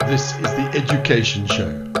This is the Education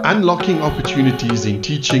Show, unlocking opportunities in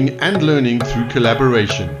teaching and learning through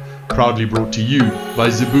collaboration. Proudly brought to you by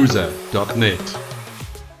Zibuza.net.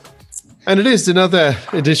 And it is another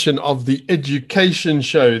edition of the Education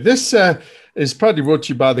Show. This is proudly brought to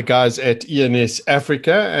you by the guys at ENS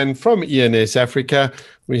Africa. And from ENS Africa,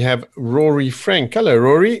 we have Rori Frank. Hello,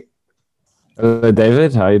 Rori. Hello,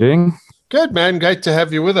 David. How are you doing? Good, man. Great to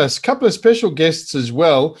have you with us. A couple of special guests as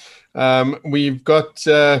well. We've got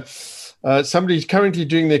somebody who's currently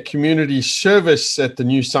doing their community service at the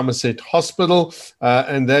New Somerset Hospital,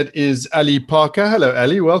 and that is Ali Parker. Hello,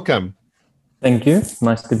 Ali. Welcome. Thank you.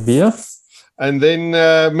 Nice to be here. And then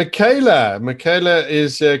Mikelah. Mikelah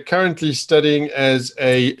is currently studying as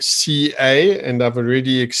a CA, and I've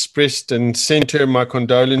already expressed and sent her my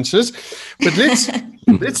condolences. But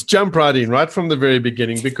let's jump right in, right from the very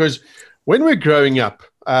beginning, because when we're growing up,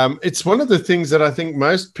 it's one of the things that I think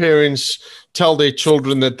most parents tell their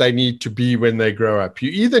children that they need to be when they grow up.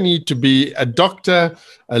 You either need to be a doctor,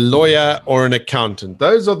 a lawyer, or an accountant.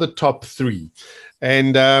 Those are the top three.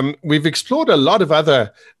 And we've explored a lot of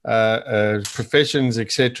other professions,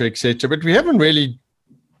 et cetera, but we haven't really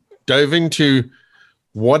dove into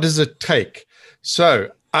what does it take.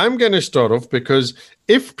 So I'm going to start off, because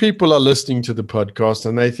if people are listening to the podcast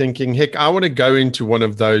and they're thinking, heck, I want to go into one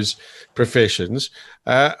of those professions,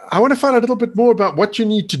 I want to find out a little bit more about what you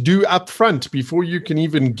need to do up front before you can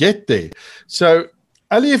even get there. So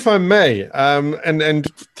Ali, if I may, and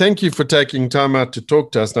thank you for taking time out to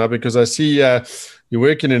talk to us now, because I see you're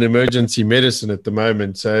working in emergency medicine at the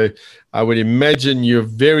moment. So I would imagine you're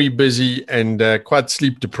very busy and quite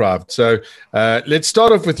sleep deprived. So let's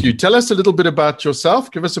start off with you. Tell us a little bit about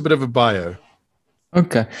yourself. Give us a bit of a bio.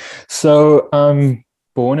 Okay. So I'm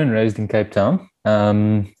born and raised in Cape Town.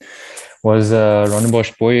 Was a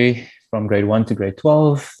Rondebosch boy from grade 1 to grade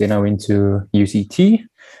 12. Then I went to UCT.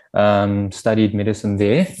 Studied medicine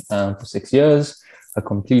there for 6 years. I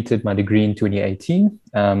completed my degree in 2018.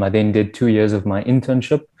 I then did 2 years of my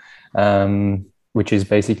internship, which is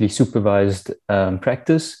basically supervised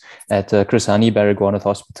practice at Chris Hani Baragwanath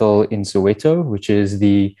Hospital in Soweto, which is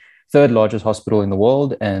the third largest hospital in the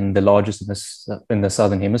world and the largest in the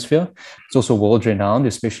Southern Hemisphere. It's also world renowned,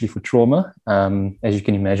 especially for trauma. As you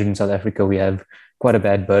can imagine, in South Africa, we have quite a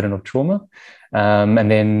bad burden of trauma. And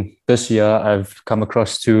then this year, I've come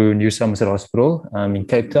across to New Somerset Hospital in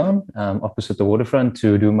Cape Town, opposite the waterfront,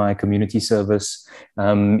 to do my community service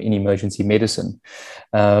in emergency medicine.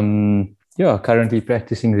 Currently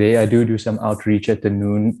practicing there. I do some outreach at the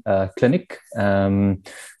Noon Clinic,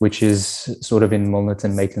 which is sort of in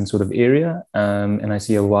Milnerton, Maitland sort of area. And I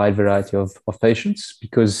see a wide variety of patients,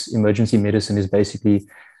 because emergency medicine is basically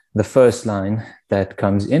the first line that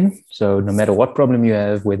comes in. So no matter what problem you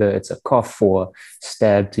have, whether it's a cough or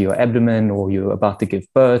stab to your abdomen, or you're about to give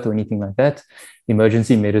birth or anything like that,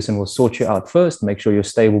 emergency medicine will sort you out first, make sure you're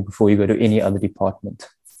stable before you go to any other department.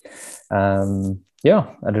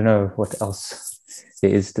 I don't know what else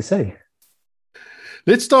there is to say.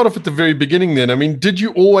 Let's start off at the very beginning then. I mean, did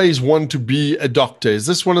you always want to be a doctor? Is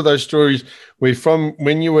this one of those stories where from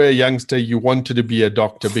when you were a youngster, you wanted to be a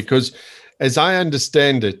doctor? Because as I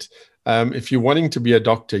understand it, if you're wanting to be a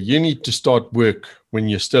doctor, you need to start work when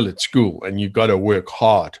you're still at school, and you've got to work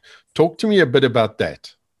hard. Talk to me a bit about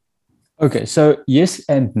that. Okay, so yes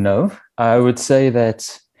and no. I would say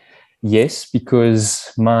that yes,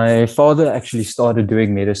 because my father actually started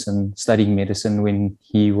doing medicine, studying medicine when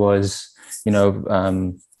he was,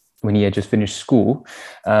 when he had just finished school.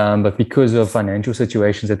 But because of financial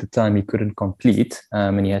situations at the time, he couldn't complete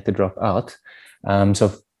and he had to drop out.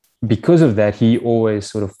 So because of that, he always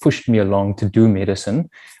sort of pushed me along to do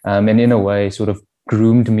medicine, and in a way sort of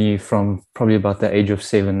groomed me from probably about the age of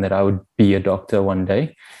 7 that I would be a doctor one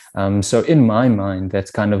day. So in my mind,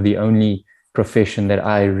 that's kind of the only profession that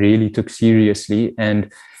I really took seriously.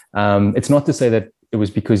 And it's not to say that it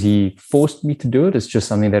was because he forced me to do it. It's just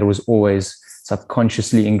something that was always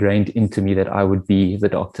subconsciously ingrained into me, that I would be the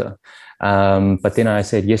doctor. But then I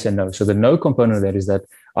said yes and no. So the no component of that is that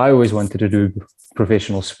I always wanted to do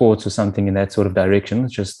professional sports or something in that sort of direction.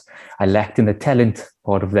 It's just I lacked in the talent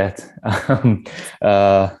part of that.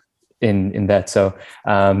 In that. So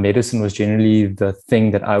medicine was generally the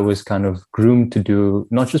thing that I was kind of groomed to do,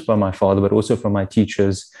 not just by my father, but also from my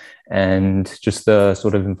teachers and just the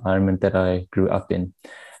sort of environment that I grew up in.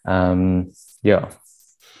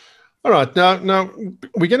 All right. Now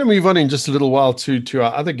we're going to move on in just a little while to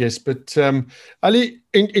our other guests. But Ali,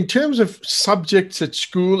 in terms of subjects at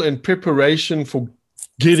school and preparation for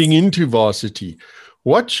getting into varsity,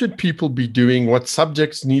 what should people be doing? What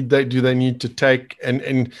subjects do they need to take,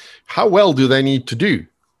 and how well do they need to do?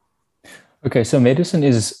 Okay, so medicine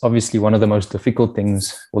is obviously one of the most difficult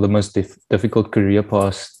things or the most difficult career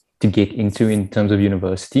paths to get into in terms of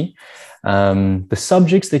university. The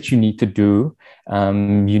subjects that you need to do,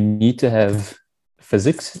 you need to have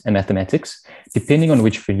physics and mathematics. Depending on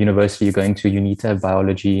which university you're going to, you need to have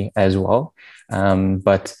biology as well.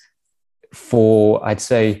 But for, I'd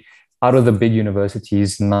say, out of the big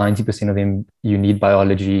universities, 90% of them, you need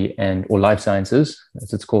biology and or life sciences,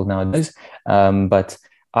 as it's called nowadays. But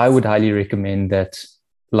I would highly recommend that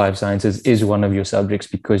life sciences is one of your subjects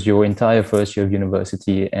because your entire first year of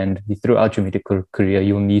university and throughout your medical career,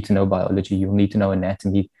 you'll need to know biology, you'll need to know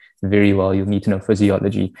anatomy very well, you'll need to know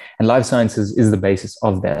physiology, and life sciences is the basis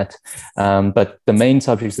of that. But the main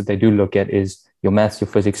subjects that they do look at is your maths, your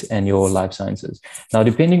physics, and your life sciences. Now,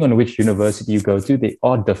 depending on which university you go to, there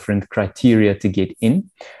are different criteria to get in.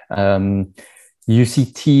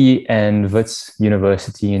 UCT and Wits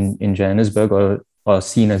University in Johannesburg are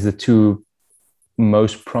seen as the two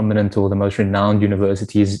most prominent or the most renowned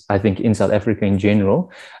universities, I think, in South Africa in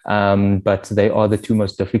general. But they are the two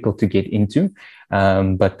most difficult to get into.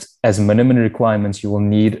 But as minimum requirements, you will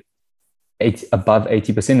need above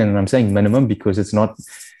 80%. And I'm saying minimum because it's not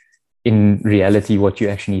in reality what you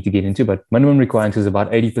actually need to get into. But minimum requirements is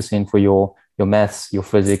about 80% for your maths, your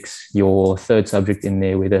physics, your third subject in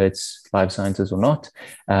there, whether it's life sciences or not.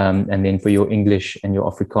 And then for your English and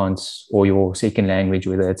your Afrikaans or your second language,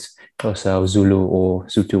 whether it's Xhosa or Zulu or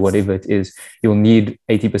Sotho, whatever it is, you'll need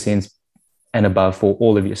 80% and above for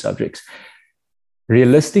all of your subjects.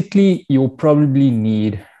 Realistically, you'll probably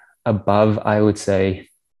need above, I would say,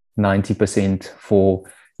 90% for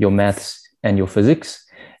your maths and your physics,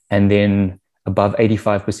 and then above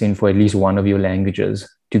 85% for at least one of your languages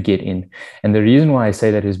to get in. And the reason why I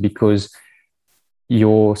say that is because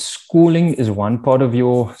your schooling is one part of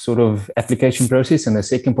your sort of application process, and the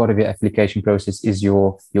second part of your application process is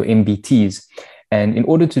your MBTs. And in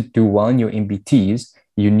order to do well in your MBTs,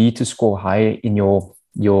 you need to score higher in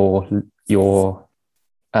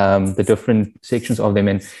the different sections of them.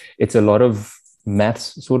 And it's a lot of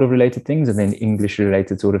maths sort of related things and then English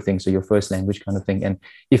related sort of things, so your first language kind of thing. And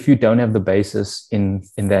if you don't have the basis in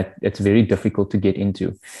that, it's very difficult to get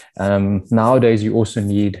into. Nowadays you also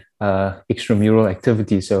need extramural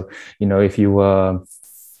activities. So if you were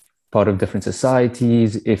part of different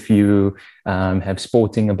societies, if you have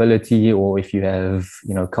sporting ability, or if you have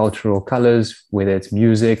cultural colors, whether it's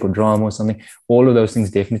music or drama or something, all of those things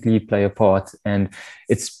definitely play a part. And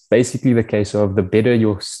it's basically the case of the better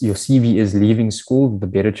your CV is leaving school, the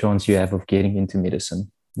better chance you have of getting into medicine.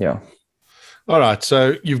 Yeah. All right.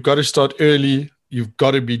 So you've got to start early. You've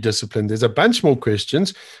got to be disciplined. There's a bunch more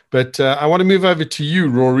questions, but I want to move over to you,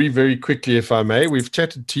 Rori, very quickly, if I may. We've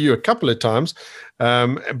chatted to you a couple of times,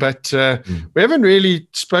 but we haven't really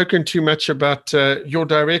spoken too much about your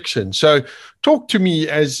direction. So talk to me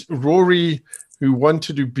as Rori, who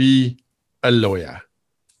wanted to be a lawyer.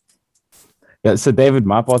 Yeah, so David,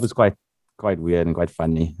 my path is quite weird and quite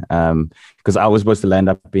funny because I was supposed to land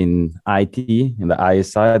up in IT, in the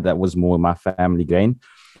IS side. That was more my family grain.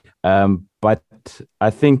 But I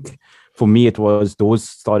think for me, it was doors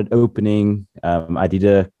started opening. I did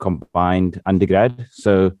a combined undergrad.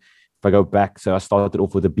 So if I go back, so I started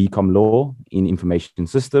off with a BCom law in information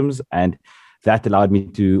systems, and that allowed me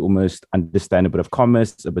to almost understand a bit of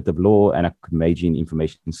commerce, a bit of law, and I could major in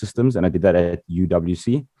information systems. And I did that at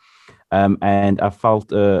UWC. And I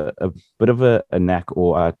felt a bit of a knack,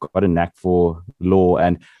 or I got a knack for law,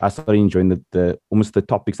 and I started enjoying the almost the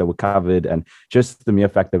topics that were covered, and just the mere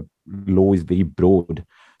fact that law is very broad.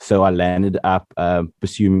 So I landed up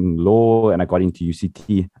pursuing law, and I got into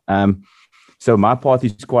UCT. So my path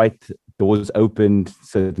is quite doors opened,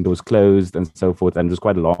 certain doors closed, and so forth, and it was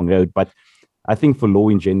quite a long road. But I think for law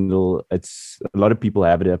in general, it's a lot of people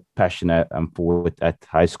have a passion for it at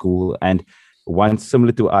high school. And one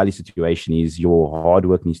similar to Ali's situation is your hard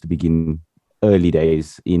work needs to begin early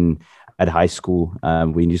days at high school,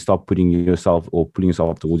 when you start putting yourself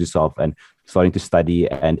towards yourself and starting to study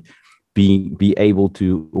and be able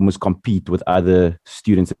to almost compete with other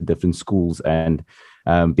students at different schools, and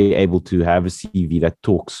be able to have a CV that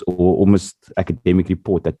talks, or almost academic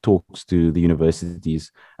report that talks to the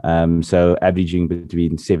universities. So averaging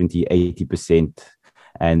between 70-80%.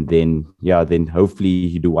 And then hopefully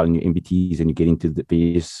you do well in your MBTs and you get into the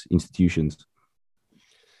various institutions.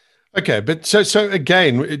 Okay, but so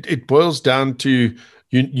again, it boils down to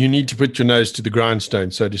you need to put your nose to the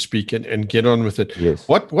grindstone, so to speak, and get on with it. Yes.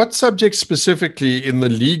 What subjects specifically in the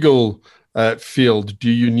legal field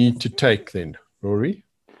do you need to take then, Rori?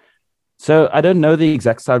 So I don't know the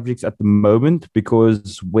exact subjects at the moment,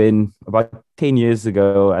 because when about 10 years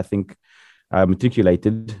ago, I think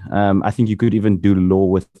matriculated. I think you could even do law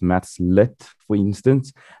with maths lit, for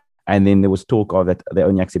instance. And then there was talk of that they're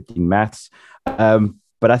only accepting maths.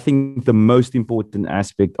 But I think the most important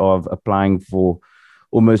aspect of applying for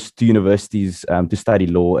almost to universities to study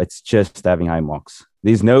law, it's just having high marks.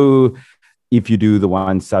 There's no, if you do the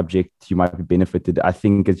one subject, you might be benefited. I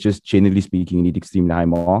think it's just generally speaking, you need extremely high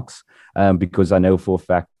marks because I know for a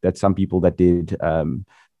fact that some people that did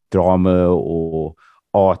drama or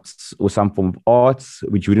arts or some form of arts,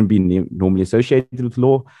 which wouldn't be normally associated with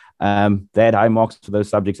law, they had high marks for those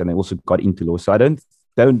subjects and they also got into law. So I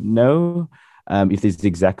don't know if there's the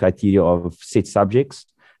exact criteria of set subjects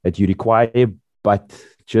that you require, but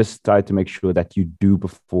just try to make sure that you do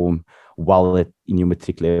perform well in your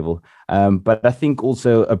matric level. But I think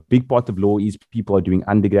also a big part of law is people are doing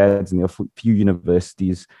undergrads, and there are few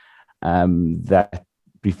universities that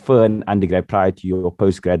prefer an undergrad prior to your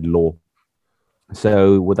postgrad law.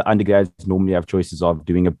 So with the undergrads, normally have choices of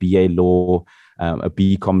doing a BA law, a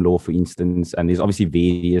BCom law, for instance, and there's obviously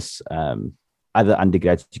various other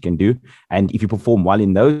undergrads you can do. And if you perform well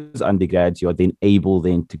in those undergrads, you're then able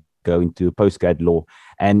then to go into postgrad law.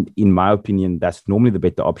 And in my opinion, that's normally the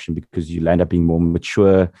better option because you end up being more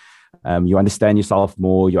mature. You understand yourself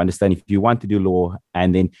more. You understand if you want to do law,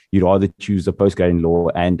 and then you'd rather choose a postgrad in law.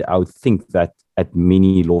 And I would think that at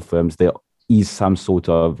many law firms, there is some sort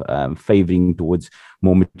of favoring towards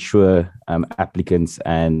more mature applicants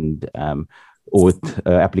and or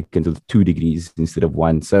applicants with 2 degrees instead of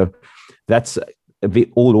 1. So that's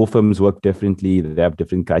all law firms work differently. They have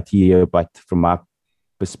different criteria, but from my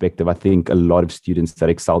perspective, I think a lot of students that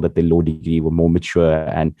excelled at their law degree were more mature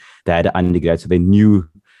and they had an undergrad, so they knew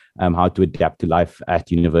how to adapt to life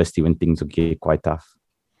at university when things would get quite tough.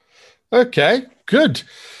 Okay, good.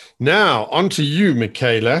 Now on to you,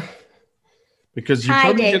 Mikelah, because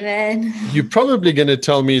you're probably going to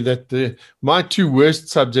tell me that my 2 worst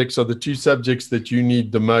subjects are the 2 subjects that you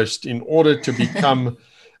need the most in order to become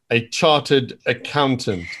a chartered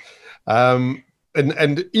accountant.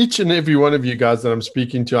 And each and every one of you guys that I'm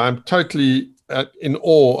speaking to, I'm totally in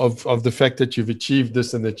awe of the fact that you've achieved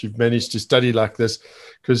this and that you've managed to study like this,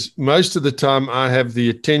 because most of the time I have the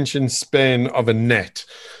attention span of a gnat.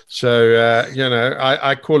 So,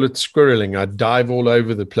 I call it squirreling. I dive all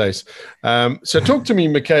over the place. So talk to me,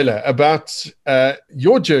 Mikelah, about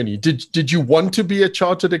your journey. Did you want to be a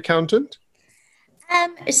chartered accountant?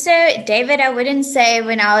 So, David, I wouldn't say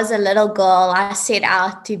when I was a little girl, I set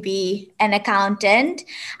out to be an accountant.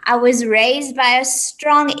 I was raised by a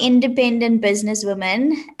strong, independent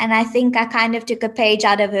businesswoman, and I think I kind of took a page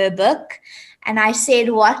out of her book. And I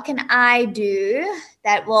said, what can I do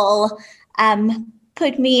that will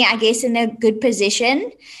put me, I guess, in a good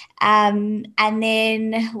position? And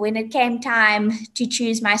then when it came time to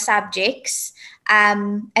choose my subjects,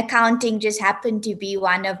 accounting just happened to be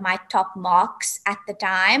one of my top marks at the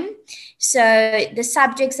time. So the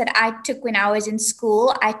subjects that I took when I was in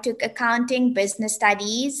school, I took accounting, business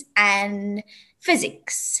studies, and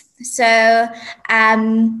physics. So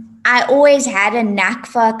I always had a knack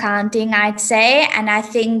for accounting, I'd say. And I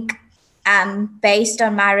think based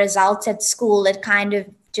on my results at school, it kind of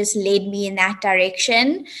just led me in that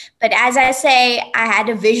direction. But as I say, I had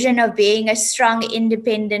a vision of being a strong,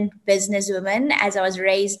 independent businesswoman as I was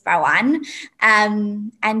raised by one.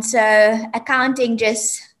 And so accounting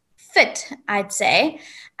just fit, I'd say.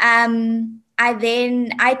 I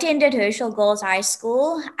attended Herschel Girls High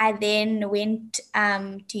School. I then went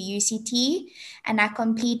to UCT and I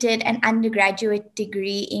completed an undergraduate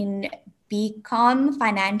degree in BCom,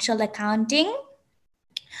 financial accounting.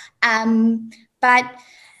 But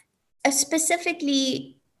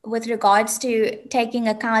specifically with regards to taking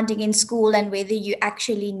accounting in school and whether you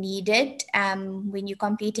actually need it when you're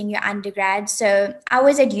completing your undergrad. So I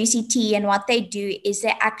was at UCT, and what they do is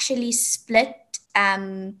they actually split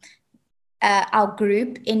our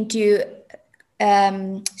group into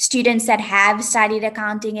students that have studied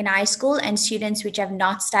accounting in high school and students which have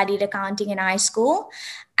not studied accounting in high school.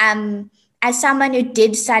 As someone who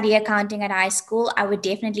did study accounting at high school, I would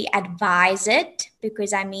definitely advise it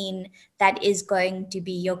because, I mean, that is going to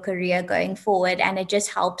be your career going forward, and it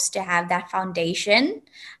just helps to have that foundation.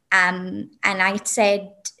 And I'd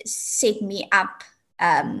say set me up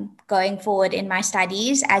going forward in my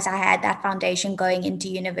studies, as I had that foundation going into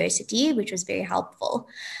university, which was very helpful.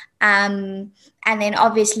 And then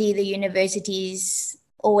obviously the universities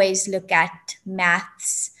always look at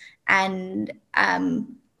maths and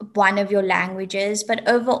one of your languages. But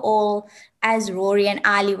overall, as Rori and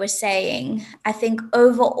Ali were saying, I think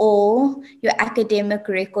overall your academic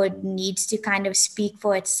record needs to kind of speak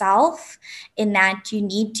for itself, in that you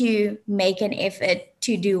need to make an effort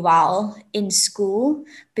to do well in school,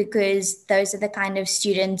 because those are the kind of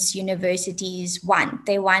students universities want.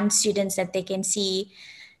 They want students that they can see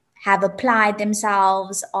have applied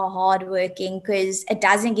themselves, are hardworking, because it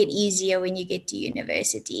doesn't get easier when you get to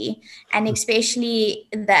university. And especially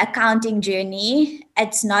the accounting journey,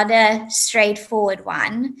 it's not a straightforward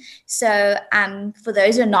one. So for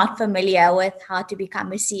those who are not familiar with how to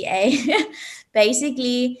become a CA,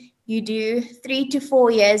 basically you do 3 to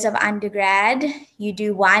 4 years of undergrad, you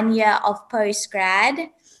do 1 year of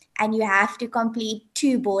postgrad, and you have to complete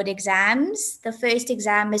 2 board exams. The first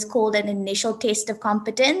exam is called an initial test of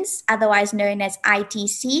competence, otherwise known as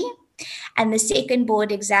ITC. And the second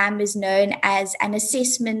board exam is known as an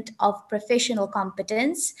assessment of professional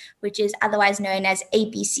competence, which is otherwise known as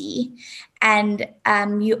APC. And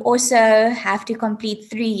you also have to complete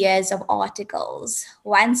 3 years of articles.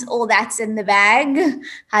 Once all that's in the bag,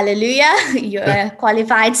 hallelujah, you're a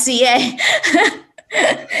qualified CA.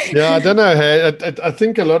 Yeah, I don't know. Hey, I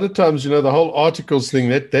think a lot of times, the whole articles thing,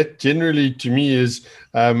 that generally to me is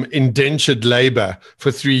indentured labor for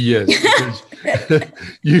 3 years. Because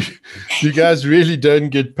you guys really don't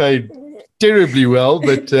get paid terribly well,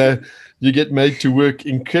 but you get made to work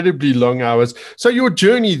incredibly long hours. So your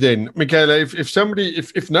journey then, Mikelah,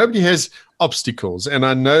 if nobody has obstacles, and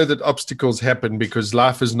I know that obstacles happen because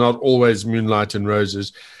life is not always moonlight and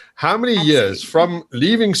roses. How many years from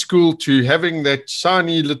leaving school to having that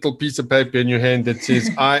shiny little piece of paper in your hand that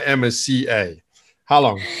says, I am a CA? How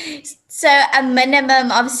long? So a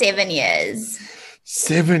minimum of 7 years.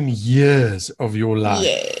 7 years of your life?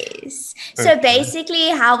 Yes. So basically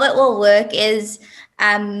how it will work is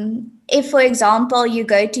if, for example, you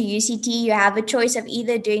go to UCT, you have a choice of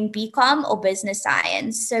either doing BCom or business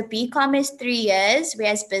science. So BCom is 3 years,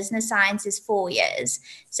 whereas business science is 4 years.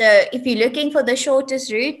 So if you're looking for the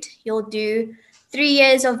shortest route, you'll do 3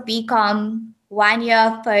 years of BCom, 1 year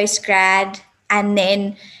of postgrad, and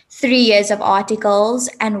then 3 years of articles.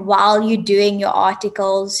 And while you're doing your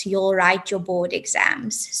articles, you'll write your board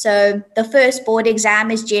exams. So the first board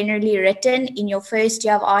exam is generally written in your first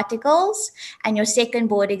year of articles, and your second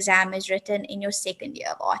board exam is written in your second year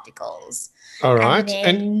of articles. All right.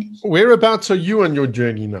 And whereabouts are you on your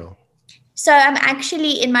journey now? So I'm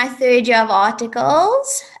actually in my third year of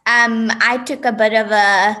articles. I took a bit of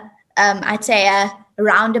I'd say a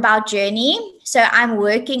roundabout journey. So I'm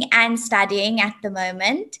working and studying at the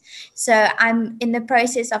moment. So I'm in the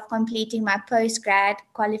process of completing my postgrad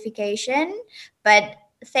qualification, but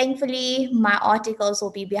thankfully my articles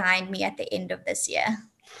will be behind me at the end of this year.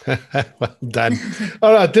 Well done.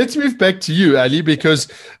 All right, let's move back to you, Ali, because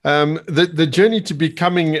the journey to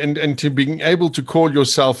becoming and to being able to call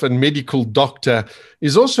yourself a medical doctor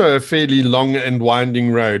is also a fairly long and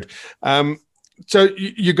winding road. So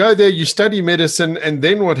you go there, you study medicine, and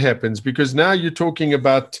then what happens? Because now you're talking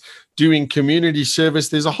about doing community service.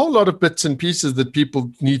 There's a whole lot of bits and pieces that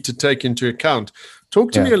people need to take into account.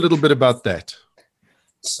 Talk to me a little bit about that.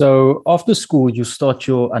 So after school, you start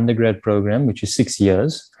your undergrad program, which is 6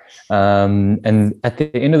 years. And at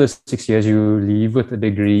the end of the 6 years, you leave with a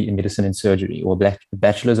degree in medicine and surgery, or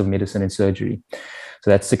bachelor's of medicine and surgery. So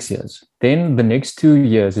that's 6 years. Then the next 2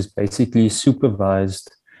 years is basically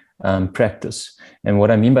supervised practice. And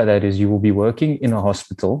what I mean by that is you will be working in a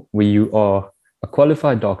hospital where you are a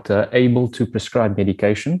qualified doctor able to prescribe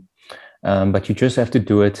medication, but you just have to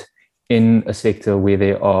do it in a sector where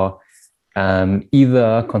there are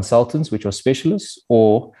either consultants, which are specialists,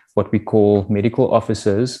 or what we call medical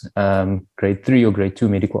officers, grade 3 or grade 2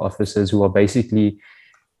 medical officers, who are basically,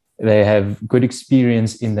 they have good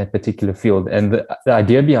experience in that particular field. And the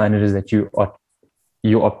idea behind it is that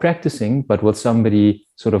you are practicing, but with somebody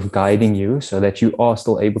sort of guiding you so that you are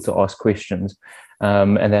still able to ask questions.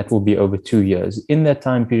 And that will be over 2 years. In that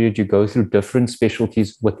time period, you go through different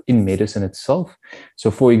specialties within medicine itself.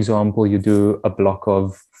 So for example, you do a block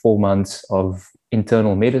of 4 months of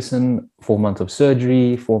internal medicine, 4 months of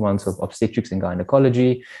surgery, 4 months of obstetrics and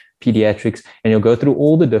gynecology, pediatrics, and you'll go through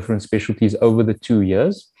all the different specialties over the 2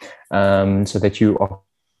 years, so that you are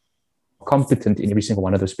competent in every single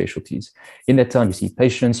one of those specialties. In that time, you see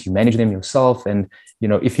patients, you manage them yourself, and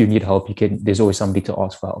if you need help, there's always somebody to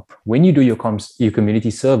ask for help. When you do your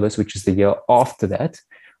community service, which is the year after that,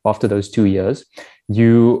 after those 2 years,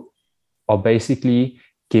 you are basically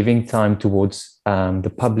giving time towards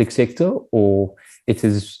the public sector, or it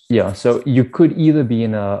is, so you could either be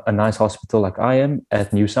in a nice hospital like I am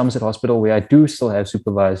at New Somerset Hospital, where I do still have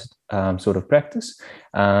supervised sort of practice,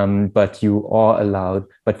 but you are allowed,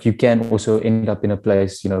 but you can also end up in a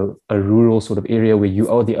place, a rural sort of area where you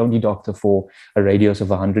are the only doctor for a radius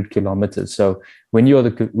of 100 kilometers. So when you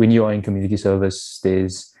are in community service,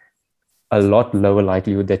 there's a lot lower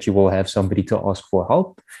likelihood that you will have somebody to ask for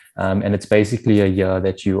help. And it's basically a year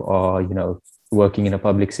that you are, working in a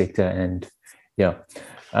public sector. And yeah.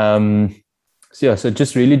 So it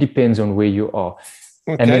just really depends on where you are.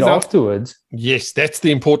 Okay, and then afterwards. Yes, that's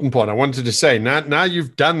the important part. I wanted to say, now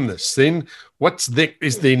you've done this, then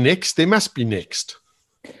is there next? There must be next.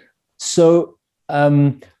 So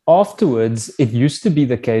afterwards, it used to be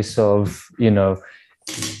the case of,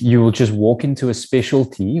 you will just walk into a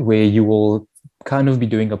specialty where you will kind of be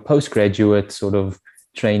doing a postgraduate sort of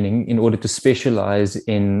training in order to specialize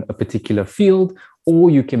in a particular field, or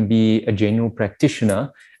you can be a general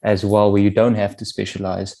practitioner as well, where you don't have to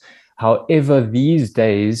specialize. However, these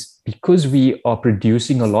days, because we are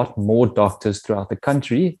producing a lot more doctors throughout the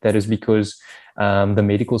country, that is because the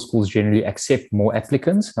medical schools generally accept more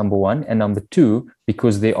applicants, number one. And number two,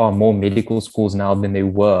 because there are more medical schools now than there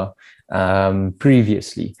were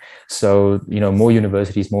previously. So, more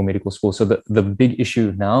universities, more medical schools. So the big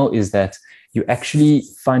issue now is that you actually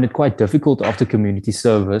find it quite difficult after community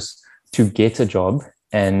service to get a job,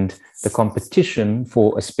 and the competition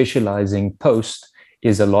for a specializing post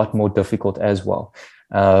is a lot more difficult as well.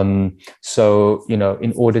 So,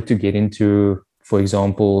 in order to get into, for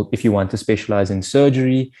example, if you want to specialize in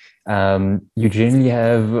surgery, you generally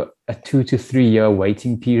have a 2 to 3 year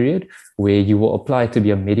waiting period where you will apply to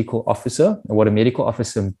be a medical officer. And what a medical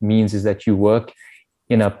officer means is that you work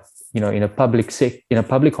in a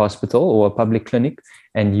public hospital or a public clinic,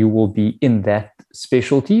 and you will be in that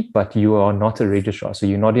specialty, but you are not a registrar. So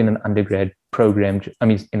you're not in an undergrad program,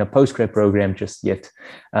 in a postgrad program just yet.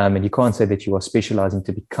 And you can't say that you are specializing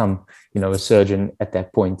to become, a surgeon at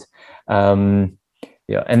that point. And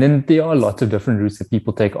then there are lots of different routes that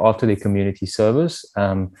people take after their community service.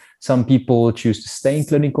 Some people choose to stay in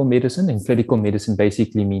clinical medicine, and clinical medicine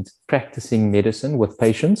basically means practicing medicine with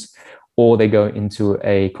patients, or they go into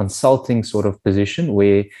a consulting sort of position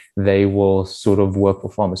where they will sort of work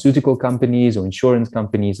for pharmaceutical companies or insurance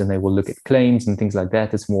companies, and they will look at claims and things like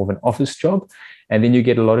that. It's more of an office job. And then you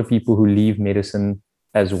get a lot of people who leave medicine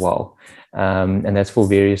as well. And that's for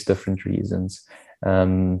various different reasons.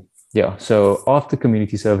 So after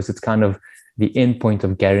community service, it's kind of the end point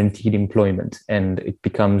of guaranteed employment, and it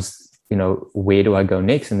becomes, where do I go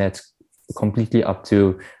next? And that's completely up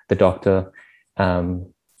to the doctor.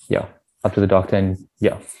 Up to the doctor. And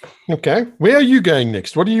Okay. Where are you going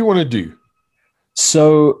next? What do you want to do?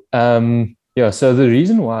 So, so the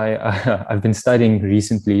reason why I've been studying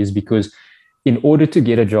recently is because in order to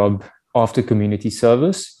get a job after community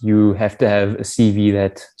service, you have to have a CV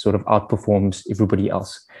that sort of outperforms everybody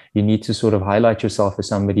else. You need to sort of highlight yourself as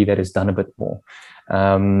somebody that has done a bit more.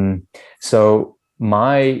 So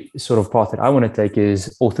my sort of path that I want to take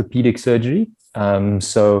is orthopedic surgery.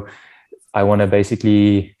 So I want to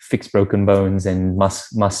basically fix broken bones and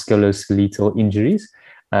musculoskeletal injuries.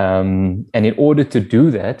 And in order to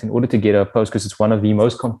do that, in order to get a post, because it's one of the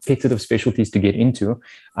most competitive specialties to get into,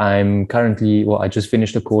 I just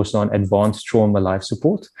finished a course on advanced trauma life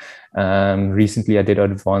support. Recently, I did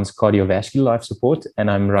advanced cardiovascular life support, and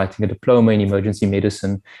I'm writing a diploma in emergency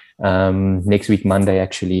medicine next week, Monday,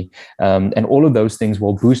 actually. And all of those things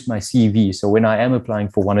will boost my CV. So when I am applying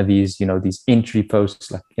for one of these, these entry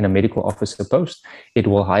posts, like in a medical officer post, it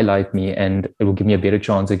will highlight me, and it will give me a better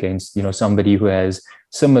chance against, somebody who has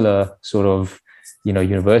similar sort of,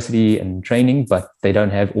 university and training, but they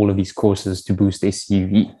don't have all of these courses to boost their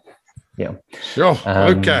CV. Yeah. Sure.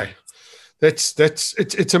 Okay.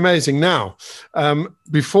 It's amazing. Now,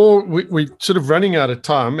 before we sort of running out of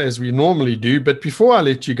time as we normally do, but before I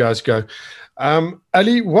let you guys go,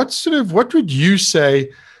 Ali, what would you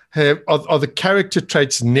say are the character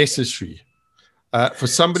traits necessary for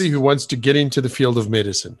somebody who wants to get into the field of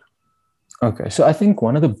medicine? Okay, so I think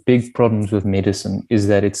one of the big problems with medicine is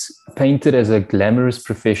that it's painted as a glamorous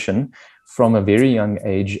profession from a very young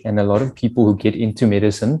age, and a lot of people who get into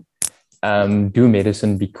medicine do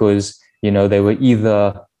medicine because they were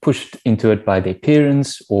either pushed into it by their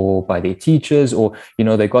parents or by their teachers, or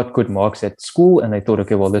they got good marks at school and they thought,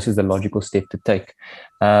 okay, well, this is the logical step to take.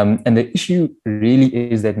 And the issue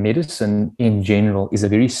really is that medicine in general is a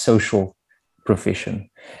very social profession,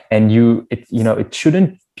 and it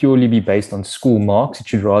shouldn't purely be based on school marks. It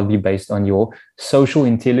should rather be based on your social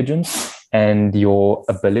intelligence and your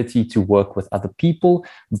ability to work with other people,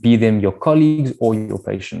 be them your colleagues or your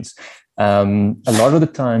patients. A lot of the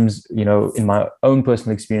times, in my own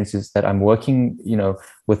personal experiences, that I'm working,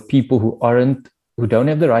 with people who don't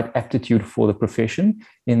have the right aptitude for the profession,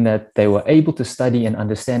 in that they were able to study and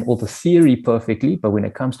understand all the theory perfectly, but when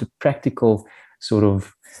it comes to practical sort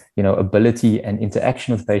of, ability and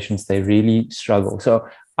interaction with patients, they really struggle. So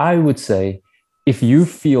I would say, if you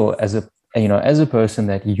feel as as a person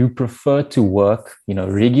that you prefer to work,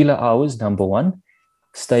 regular hours, number one,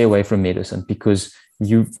 stay away from medicine, because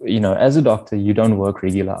as a doctor, you don't work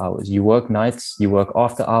regular hours. You work nights, you work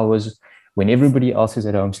after hours. When everybody else is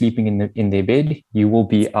at home sleeping in their bed, you will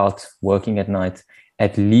be out working at night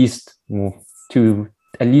at least once to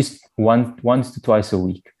twice a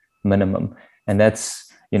week minimum. And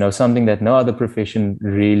that's, something that no other profession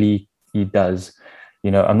really does.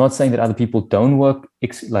 I'm not saying that other people don't work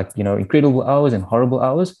incredible hours and horrible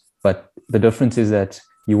hours, but the difference is that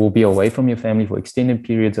you will be away from your family for extended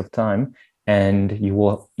periods of time, and you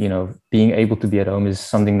will, being able to be at home is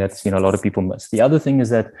something that's, a lot of people miss. The other thing is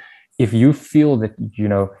that if you feel that,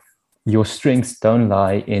 your strengths don't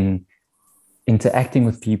lie in interacting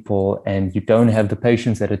with people, and you don't have the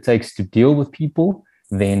patience that it takes to deal with people,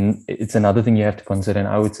 then it's another thing you have to consider. And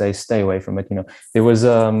I would say stay away from it. There was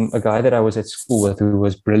a guy that I was at school with who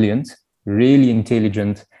was brilliant, really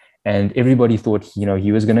intelligent, and everybody thought,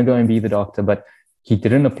 he was going to go and be the doctor, but he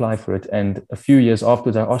didn't apply for it. And a few years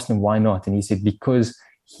afterwards, I asked him why not. And he said, because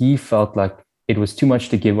he felt like it was too much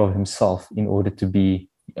to give of himself in order to be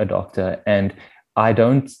a doctor. And I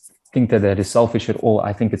don't think that is selfish at all.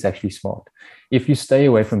 I think it's actually smart. If you stay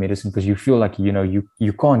away from medicine because you feel like,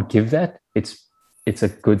 you can't give that, it's a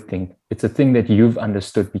good thing. It's a thing that you've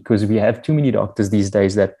understood, because we have too many doctors these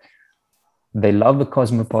days that they love the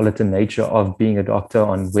cosmopolitan nature of being a doctor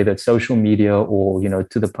on whether it's social media or,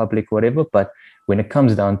 to the public, whatever. But when it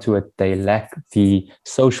comes down to it, they lack the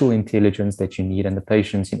social intelligence that you need and the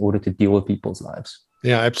patience in order to deal with people's lives.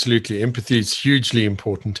 Yeah, absolutely. Empathy is hugely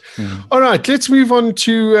important. All right, let's move on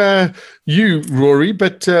to you, Rori.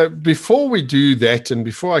 But before we do that, and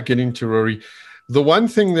before I get into Rori, the one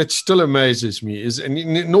thing that still amazes me is, and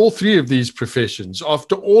in all three of these professions,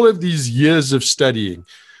 after all of these years of studying,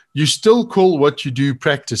 you still call what you do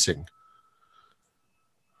practicing.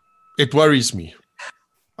 It worries me.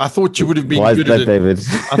 I thought you would have been good at it, David.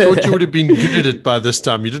 I thought you would have been good at it by this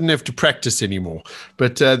time. You didn't have to practice anymore.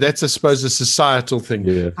 But that's, I suppose, a societal thing.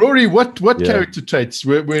 Yeah. Rori, what character traits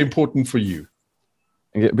were important for you?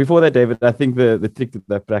 Before that, David, I think the trick to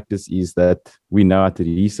that practice is that we know how to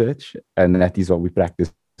research, and that is what we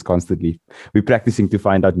practice constantly. We're practicing to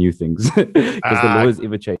find out new things because the law is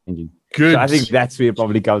ever changing. Good. So I think that's where it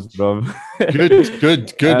probably comes from.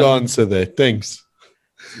 Good answer there. Thanks.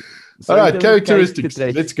 So all right, characteristics.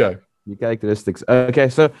 Let's go. Your characteristics. Okay,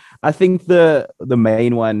 so I think the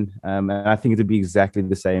main one, and I think it would be exactly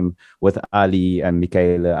the same with Ali and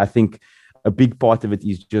Mikelah. I think a big part of it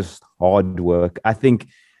is just hard work. I think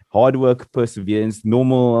hard work, perseverance,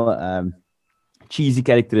 normal cheesy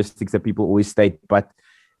characteristics that people always state, but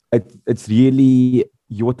it's really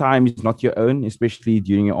your time is not your own, especially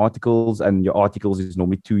during your articles, and your articles is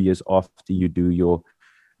normally 2 years after you do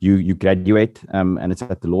you graduate, and it's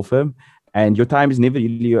at the law firm, and your time is never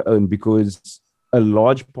really your own, because a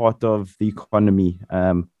large part of the economy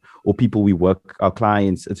or people we work, our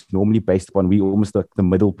clients, it's normally based upon we almost like the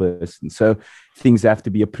middle person. So things have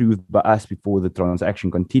to be approved by us before the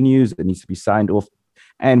transaction continues. It needs to be signed off,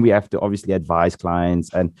 and we have to obviously advise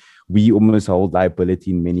clients, and we almost hold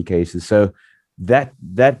liability in many cases. So that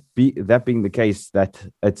being the case, that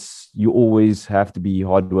you always have to be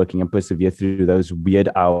hardworking and persevere through those weird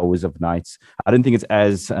hours of nights. I don't think it's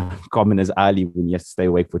as common as Ali when you have to stay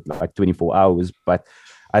awake for like 24 hours, but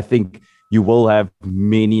I think you will have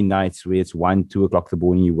many nights where it's 1, 2 o'clock in the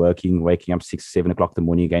morning, you're working, waking up 6, 7 o'clock in the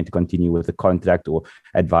morning, again to continue with the contract or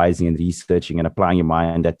advising and researching and applying your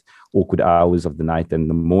mind at awkward hours of the night and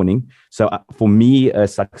the morning. So for me, a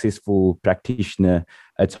successful practitioner,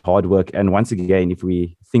 it's hard work. And once again, if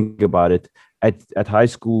we think about it, at high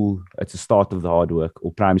school, it's the start of the hard work,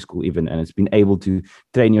 or primary school even, and it's been able to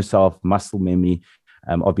train yourself, muscle memory,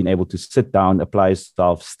 of being able to sit down, apply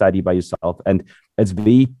yourself, study by yourself. And it's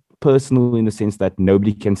very personal in the sense that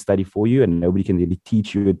nobody can study for you and nobody can really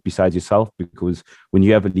teach you it besides yourself, because when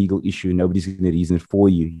you have a legal issue, nobody's going to reason it for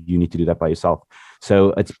you. You need to do that by yourself.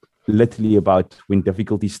 So it's literally about when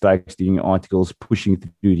difficulty strikes during your articles, pushing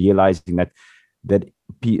through, realizing that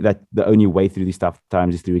the only way through these tough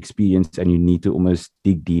times is through experience, and you need to almost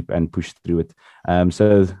dig deep and push through it.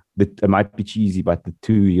 So it might be cheesy, but the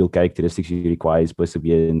two real characteristics you require is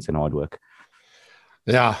perseverance and hard work.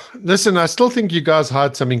 Yeah, listen, I still think you guys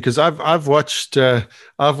hide something, because I've watched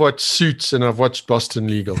Suits and I've watched Boston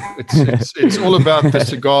Legal. It's all about the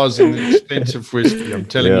cigars and the expensive whiskey. I'm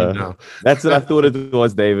telling you now. That's what I thought it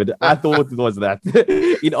was, David. I thought it was that.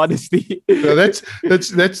 In honesty, so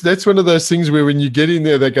that's one of those things where when you get in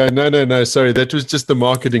there, they go, no, sorry, that was just the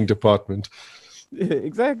marketing department.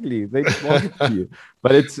 Exactly, they just market to you.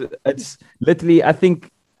 But it's literally, I think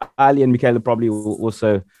Ali and Mikelah probably will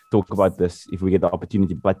also talk about this if we get the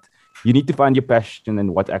opportunity, but you need to find your passion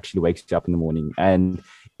and what actually wakes you up in the morning. And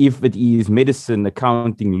if it is medicine,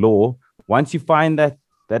 accounting, law, once you find that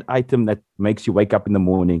item that makes you wake up in the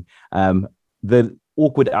morning, the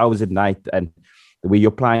awkward hours at night and where you're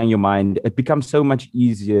applying your mind, it becomes so much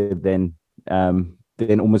easier than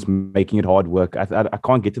almost making it hard work. I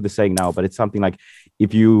can't get to the saying now, but it's something like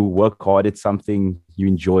if you work hard at something you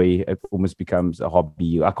enjoy, it almost becomes a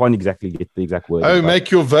hobby. I can't exactly get the exact word. Oh, make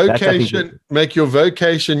your vocation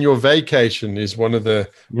your vacation is one of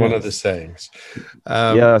the sayings.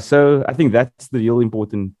 So I think that's the real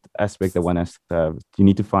important aspect that one has to have. You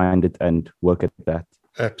need to find it and work at that.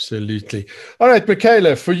 Absolutely. All right,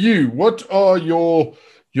 Mikelah, for you, what are your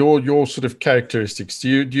sort of characteristics? Do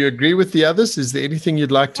you agree with the others? Is there anything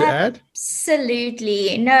you'd like to add?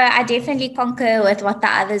 Absolutely. No, I definitely concur with what the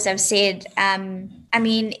others have said. I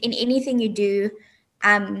mean, in anything you do,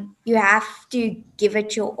 you have to give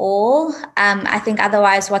it your all. I think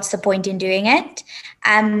otherwise, what's the point in doing it?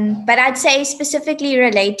 But I'd say specifically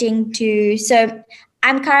relating to, so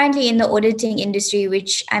I'm currently in the auditing industry,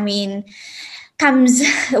 which I mean, comes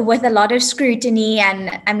with a lot of scrutiny,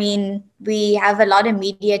 and I mean we have a lot of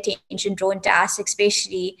media attention drawn to us,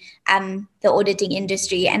 especially the auditing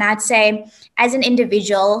industry. And I'd say as an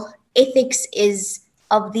individual, ethics is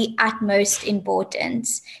of the utmost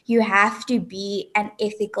importance. You have to be an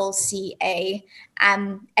ethical CA.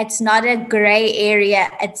 It's not a gray area,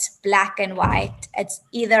 it's black and white. It's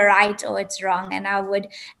either right or it's wrong. And I would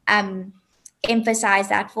emphasize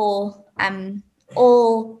that for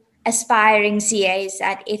all aspiring CAs,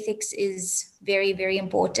 that ethics is very, very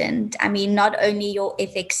important. I mean, not only your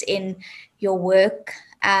ethics in your work,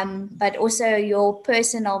 but also your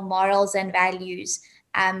personal morals and values.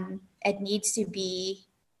 It needs to be,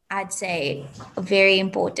 I'd say, very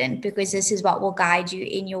important, because this is what will guide you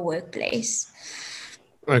in your workplace.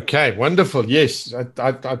 Okay, wonderful. Yes,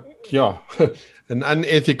 yeah. An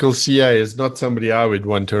unethical CA is not somebody I would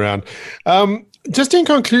want around. Just in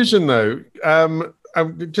conclusion, though,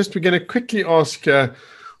 we're going to quickly ask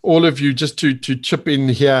all of you just to chip in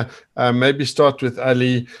here. Maybe start with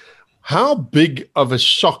Ali. How big of a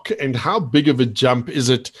shock and how big of a jump is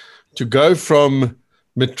it to go from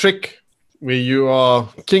matric, where you are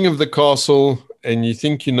king of the castle and you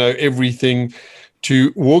think you know everything,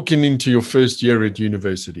 to walking into your first year at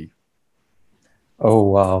university? Oh,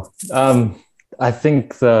 wow. I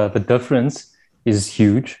think the difference is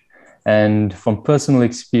huge. And from personal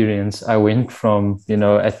experience, I went from,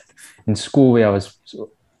 in school where I was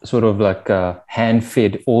sort of like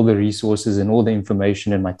hand-fed all the resources and all the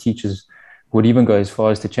information, and my teachers would even go as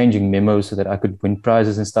far as to changing memos so that I could win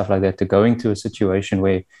prizes and stuff like that, to going to a situation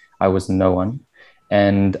where I was no one.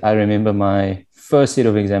 And I remember my first set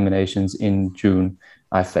of examinations in June,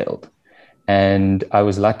 I failed. And I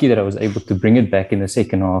was lucky that I was able to bring it back in the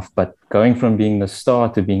second half. But going from being the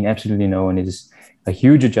star to being absolutely no one is a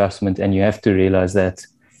huge adjustment. And you have to realize that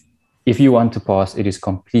if you want to pass, it is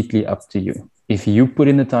completely up to you. If you put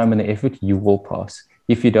in the time and the effort, you will pass.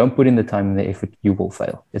 If you don't put in the time and the effort, you will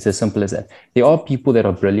fail. It's as simple as that. There are people that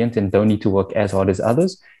are brilliant and don't need to work as hard as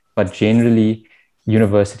others, but generally,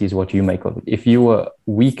 university is what you make of it. If you were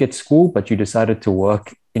weak at school, but you decided to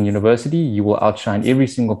work in university, you will outshine every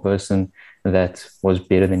single person that was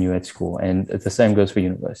better than you at school. And the same goes for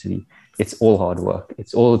university. It's all hard work.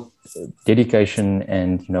 It's all dedication,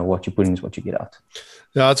 and what you put in is what you get out.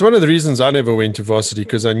 Yeah, it's one of the reasons I never went to varsity,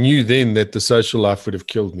 because I knew then that the social life would have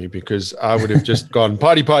killed me, because I would have just gone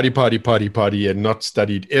party and not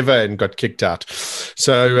studied ever and got kicked out.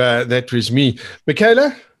 So that was me.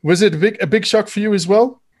 Mikelah, was it a big shock for you as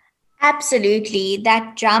well? Absolutely.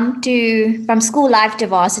 That jump from school life to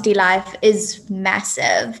varsity life is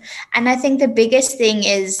massive. And I think the biggest thing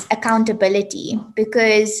is accountability,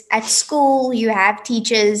 because at school you have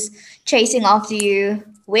teachers chasing after you.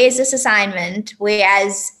 Where's this assignment?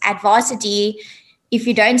 Whereas at varsity, if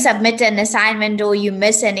you don't submit an assignment or you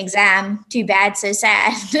miss an exam, too bad, so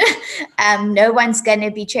sad. No one's going to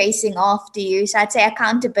be chasing after you. So I'd say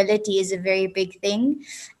accountability is a very big thing,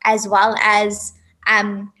 as well as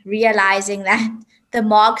realizing that the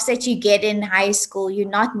marks that you get in high school, you're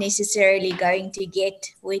not necessarily going to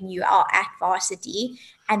get when you are at varsity,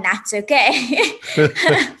 and that's okay.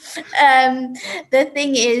 The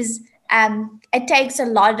thing is, it takes a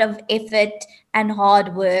lot of effort and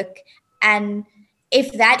hard work, and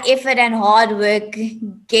if that effort and hard work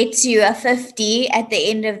gets you a 50 at the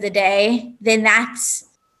end of the day, then that's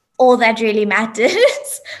all that really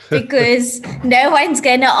matters, because no one's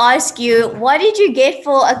going to ask you, what did you get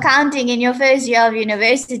for accounting in your first year of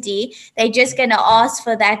university? They're just going to ask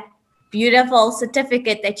for that beautiful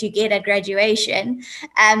certificate that you get at graduation.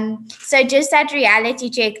 So just that reality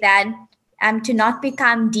check that to not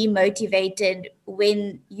become demotivated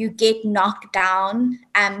when you get knocked down,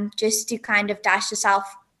 just to kind of dust yourself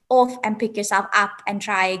off and pick yourself up and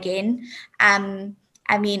try again.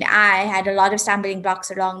 I mean, I had a lot of stumbling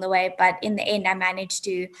blocks along the way, but in the end, I managed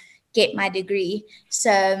to get my degree.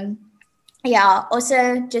 So yeah,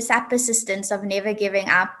 also just that persistence of never giving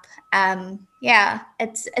up. Yeah,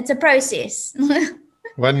 it's a process.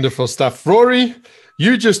 Wonderful stuff. Rory,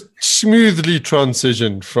 you just smoothly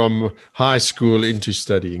transitioned from high school into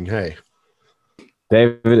studying. Hey,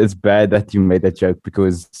 David, it's bad that you made that joke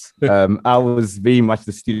because I was very much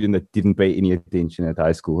the student that didn't pay any attention at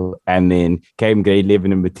high school. And then came grade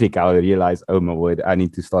 11 and matric, I realized, oh my word, I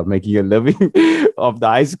need to start making a living of the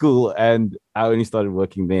high school. And I only started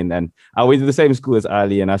working then. And I went to the same school as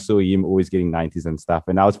Ali, and I saw him always getting 90s and stuff.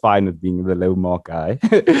 And I was fine with being the low mark guy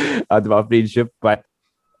out of our friendship. But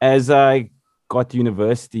as I got to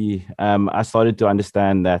university, I started to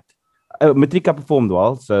understand that matric I performed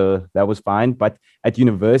well, so that was fine. But at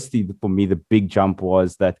university, for me, the big jump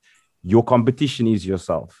was that your competition is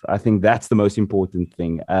yourself. I think that's the most important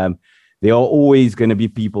thing. There are always going to be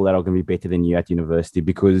people that are going to be better than you at university,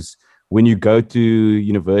 because when you go to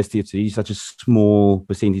university, it's really such a small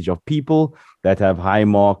percentage of people that have high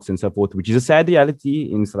marks and so forth, which is a sad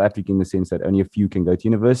reality in South Africa in the sense that only a few can go to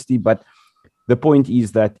university. But the point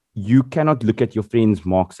is that you cannot look at your friends'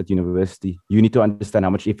 marks at university. You need to understand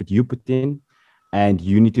how much effort you put in, and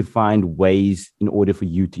you need to find ways in order for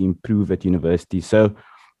you to improve at university. So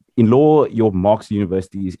in law, your marks at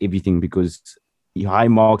university is everything, because high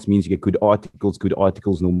marks means you get good articles. Good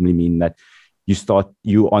articles normally mean that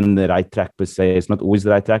you're on the right track per se. It's not always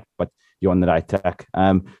the right track, but you're on the right track.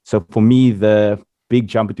 So for me, the big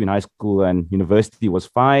jump between high school and university was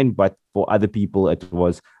fine, but for other people,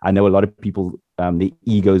 I know a lot of people, their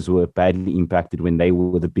egos were badly impacted when they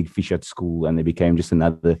were the big fish at school and they became just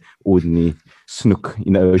another ordinary snook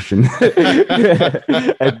in the ocean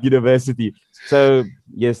at university. So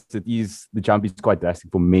yes, the jump is quite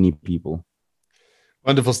drastic for many people.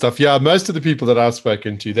 Wonderful stuff. Yeah, most of the people that I've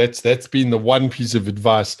spoken to, that's been the one piece of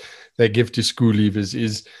advice they give to school leavers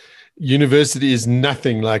is university is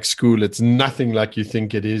nothing like school. It's nothing like you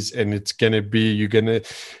think it is. And you're going to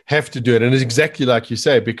have to do it. And it's exactly like you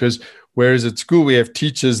say, because whereas at school we have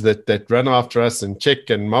teachers that run after us and check,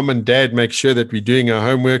 and mom and dad make sure that we're doing our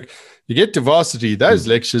homework. You get to varsity, those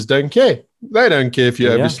lectures don't care. They don't care if you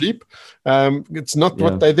oversleep. It's not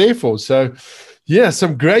what they're there for. So yeah,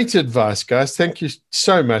 some great advice, guys. Thank you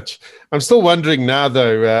so much. I'm still wondering now,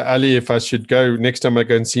 though, Ali, if I should go next time I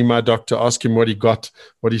go and see my doctor, ask him what he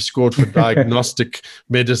scored for diagnostic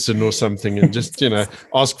medicine or something, and just,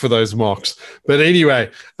 ask for those marks. But anyway,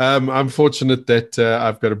 I'm fortunate that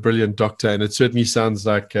I've got a brilliant doctor, and it certainly sounds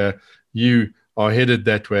like you are headed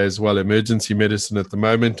that way as well. Emergency medicine at the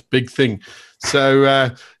moment, big thing.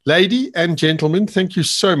 So, lady and gentlemen, thank you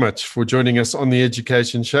so much for joining us on the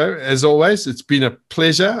Education Show. As always, it's been a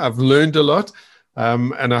pleasure. I've learned a lot,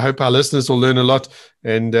 and I hope our listeners will learn a lot.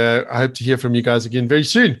 And I hope to hear from you guys again very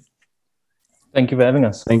soon. Thank you for having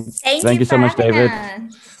us. Thank you so much, David.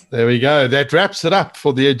 There we go. That wraps it up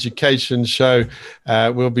for the Education Show.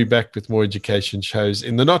 We'll be back with more education shows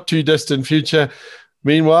in the not too distant future.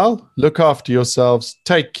 Meanwhile, look after yourselves,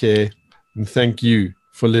 take care, and thank you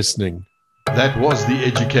for listening. That was the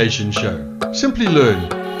Education Show. Simply learn.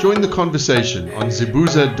 Join the conversation on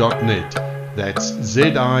zibuza.net. That's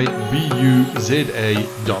zibuza.net.